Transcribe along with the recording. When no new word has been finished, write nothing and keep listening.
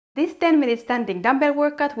This 10-minute standing dumbbell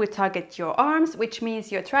workout will target your arms, which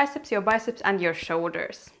means your triceps, your biceps and your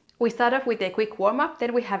shoulders. We start off with a quick warm-up,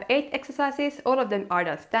 then we have 8 exercises, all of them are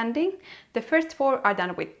done standing. The first 4 are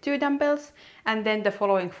done with 2 dumbbells and then the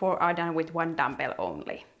following 4 are done with 1 dumbbell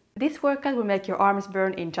only. This workout will make your arms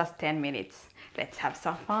burn in just 10 minutes. Let's have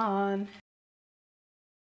some fun!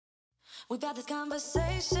 We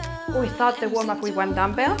start the warm-up with 1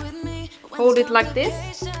 dumbbell. Hold it like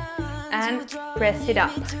this and press it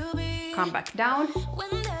up. Come back down,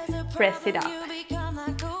 press it up.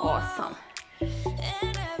 Awesome.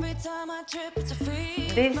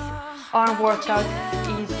 This arm workout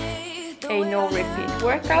is a no repeat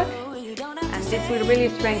workout and this will really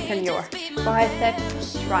strengthen your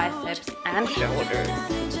biceps, triceps and shoulders.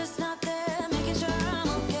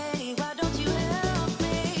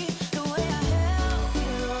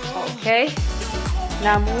 Okay,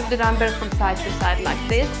 now move the dumbbell from side to side like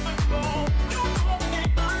this.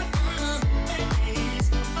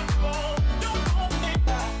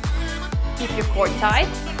 Keep your core tight.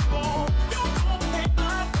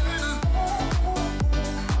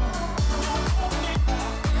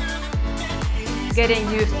 Getting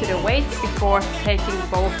used to the weights before taking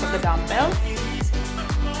both of the dumbbells.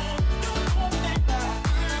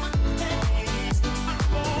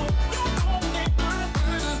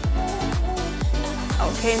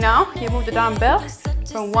 Okay, now you move the dumbbell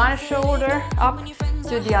from one shoulder up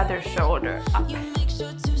to the other shoulder up.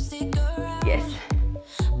 Yes.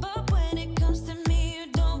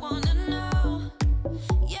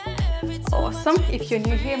 Awesome. If you're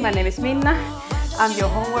new here, my name is Minna. I'm your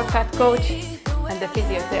home workout coach and the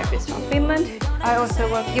physiotherapist from Finland. I also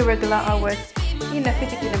work irregular hours in a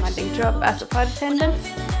physically demanding job as a flight attendant.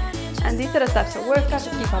 And these are the types of workouts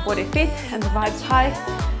that keep our body fit and the vibes high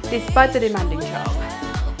despite the demanding job.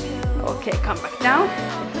 Okay, come back down.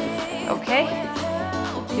 Okay,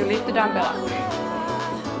 you lift the dumbbell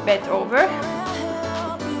up. Bend over.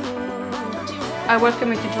 I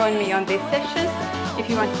welcome you to join me on this session if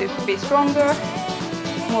you want to be stronger,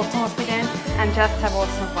 more confident and just have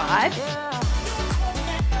awesome vibes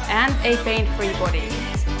and a pain-free body.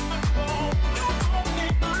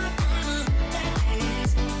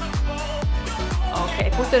 Okay,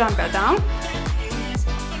 put the dumbbell down.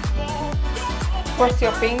 Cross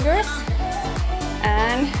your fingers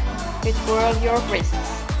and twirl your wrists.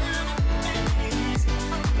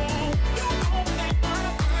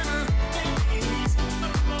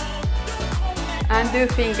 And do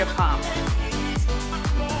finger palms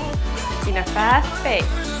in a fast pace.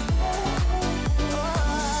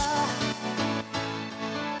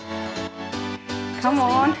 Come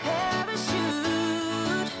on.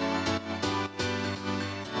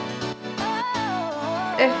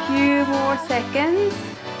 A few more seconds.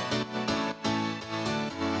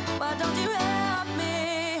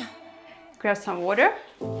 Grab some water.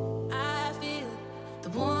 I feel the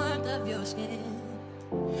warmth of your skin.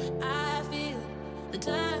 I feel the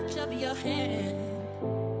touch of your hand.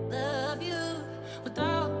 Love you with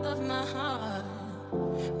all of my heart.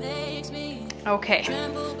 Makes me okay.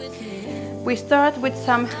 We start with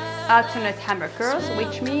some alternate hammer curls,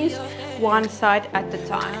 which means one side at a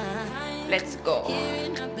time. Let's go.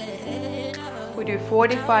 We do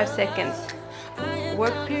 45 seconds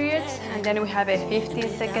work periods and then we have a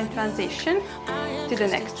 15-second transition to the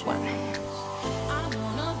next one.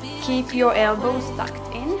 Keep your elbows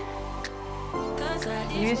tucked in.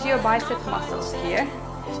 Use your bicep muscles here.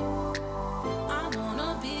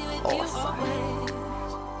 Awesome.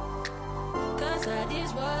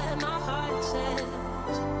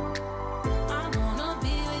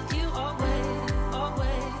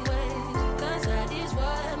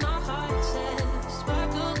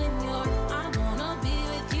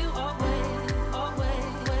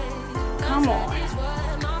 Come on.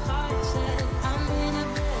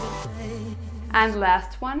 And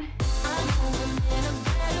last one.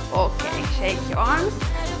 Okay, shake your arms.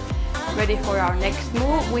 Ready for our next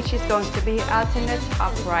move, which is going to be alternate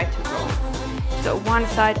upright row. So one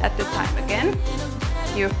side at a time again.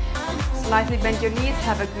 You slightly bend your knees,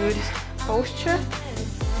 have a good posture.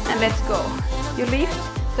 And let's go. You lift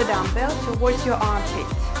the dumbbell towards your armpit.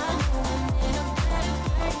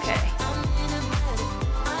 Okay.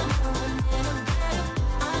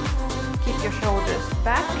 Keep your shoulders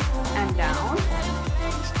back and down.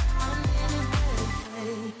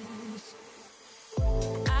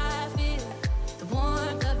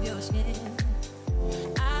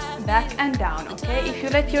 Back and down, okay? If you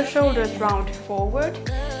let your shoulders round forward,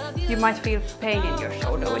 you might feel pain in your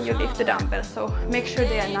shoulder when you lift the dumbbell, so make sure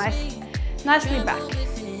they are nicely back.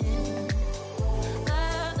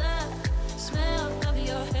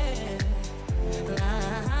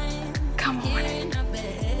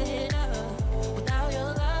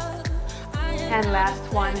 And last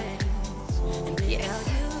one. Yes.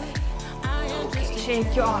 Okay,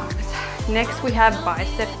 shake your arms. Next we have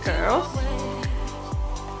bicep curls.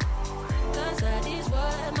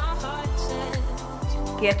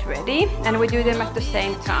 Get ready, and we do them at the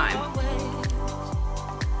same time.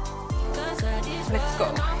 Let's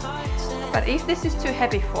go. But if this is too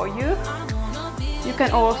heavy for you, you can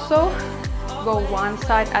also go one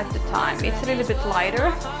side at a time. It's a little bit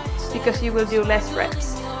lighter because you will do less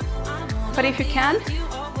reps. But if you can,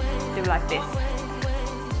 do like this.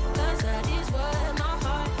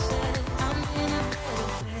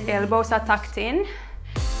 Elbows are tucked in.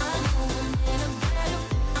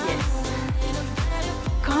 Yes.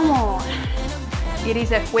 Come on. It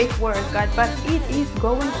is a quick workout, but it is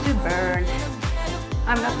going to burn.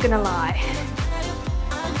 I'm not gonna lie.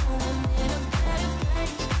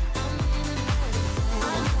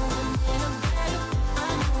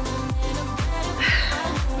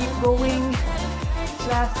 Keep going.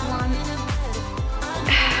 Last one.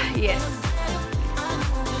 Yes.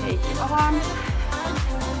 Shake your arms.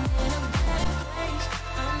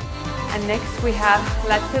 And next we have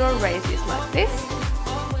lateral raises like this.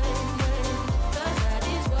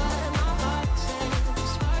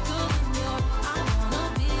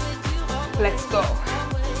 Let's go.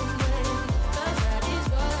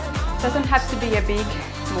 Doesn't have to be a big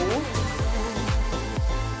move.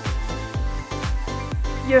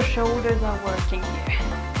 Your shoulders are working here.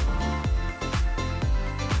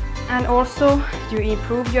 And also you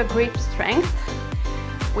improve your grip strength,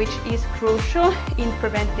 which is crucial in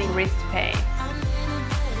preventing wrist pain.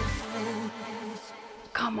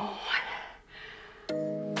 Come on.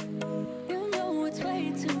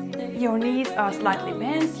 Your knees are slightly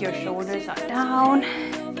bent, your shoulders are down.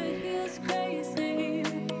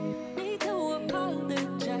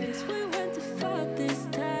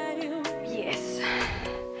 Yes.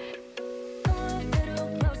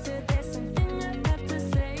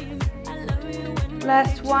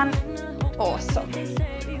 Last one. Awesome.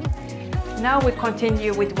 Now we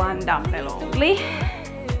continue with one dumbbell only.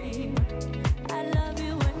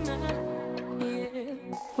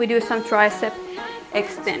 We do some tricep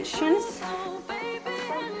extensions.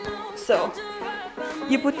 So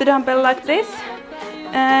you put the dumbbell like this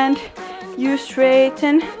and you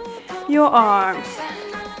straighten your arms.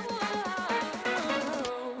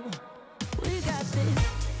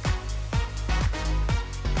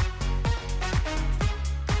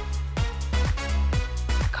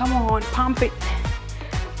 Come on, pump it.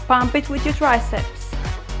 Pump it with your triceps.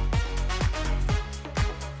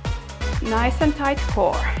 Nice and tight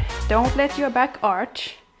core. Don't let your back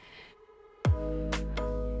arch.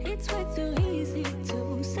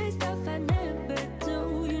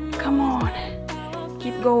 Come on,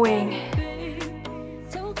 keep going.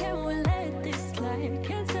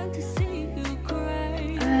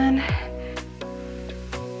 And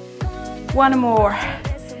one more.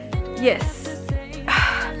 Yes.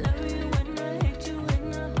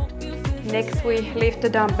 Next we lift the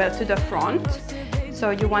dumbbell to the front.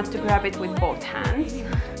 So you want to grab it with both hands.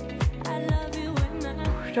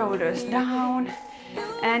 Shoulders down,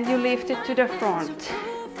 and you lift it to the front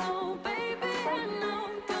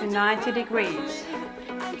to 90 degrees.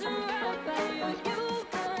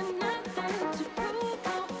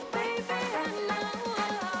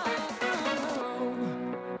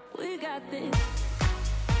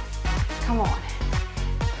 Come on.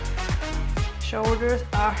 Shoulders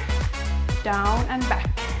are down and back.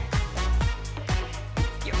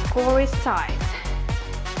 Your core is tight.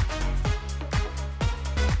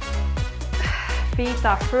 Feet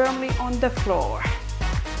are firmly on the floor.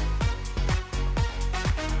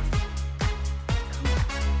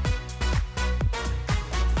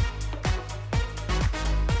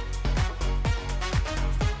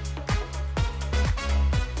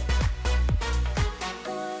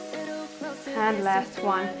 And last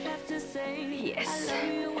one. Yes.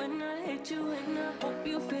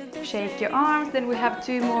 Shake your arms, then we have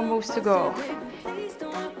 2 more moves to go.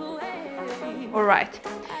 All right.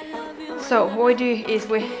 So what we do is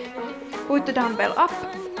we put the dumbbell up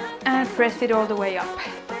and press it all the way up.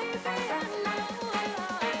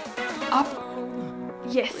 Up.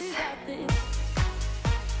 Yes.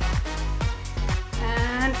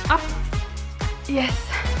 And up. Yes.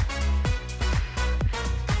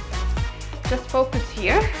 Just focus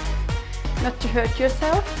here, not to hurt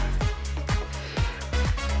yourself.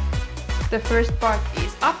 The first part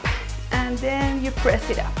is up, and then you press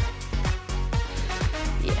it up.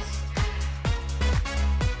 Yes.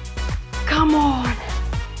 Come on.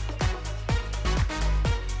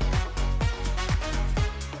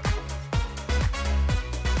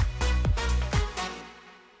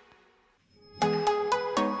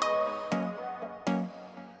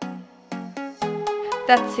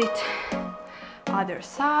 That's it. Other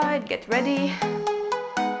side, get ready.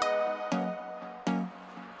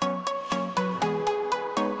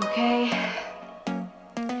 Okay.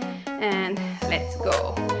 And let's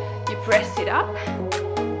go. You press it up.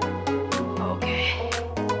 Okay.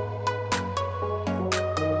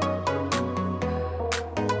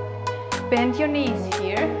 Bend your knees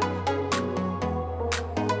here.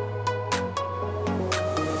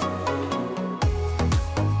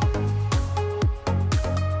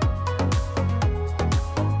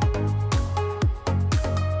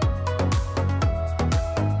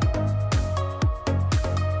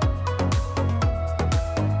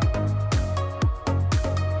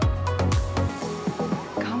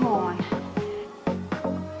 Come on.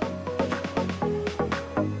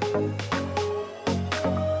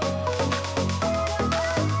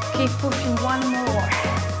 Keep pushing, one more.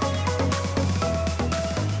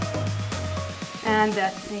 And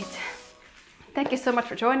that's it. Thank you so much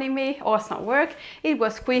for joining me. Awesome work. It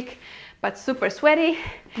was quick but super sweaty.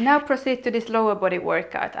 Now proceed to this lower body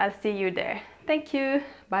workout. I'll see you there. Thank you.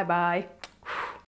 Bye bye.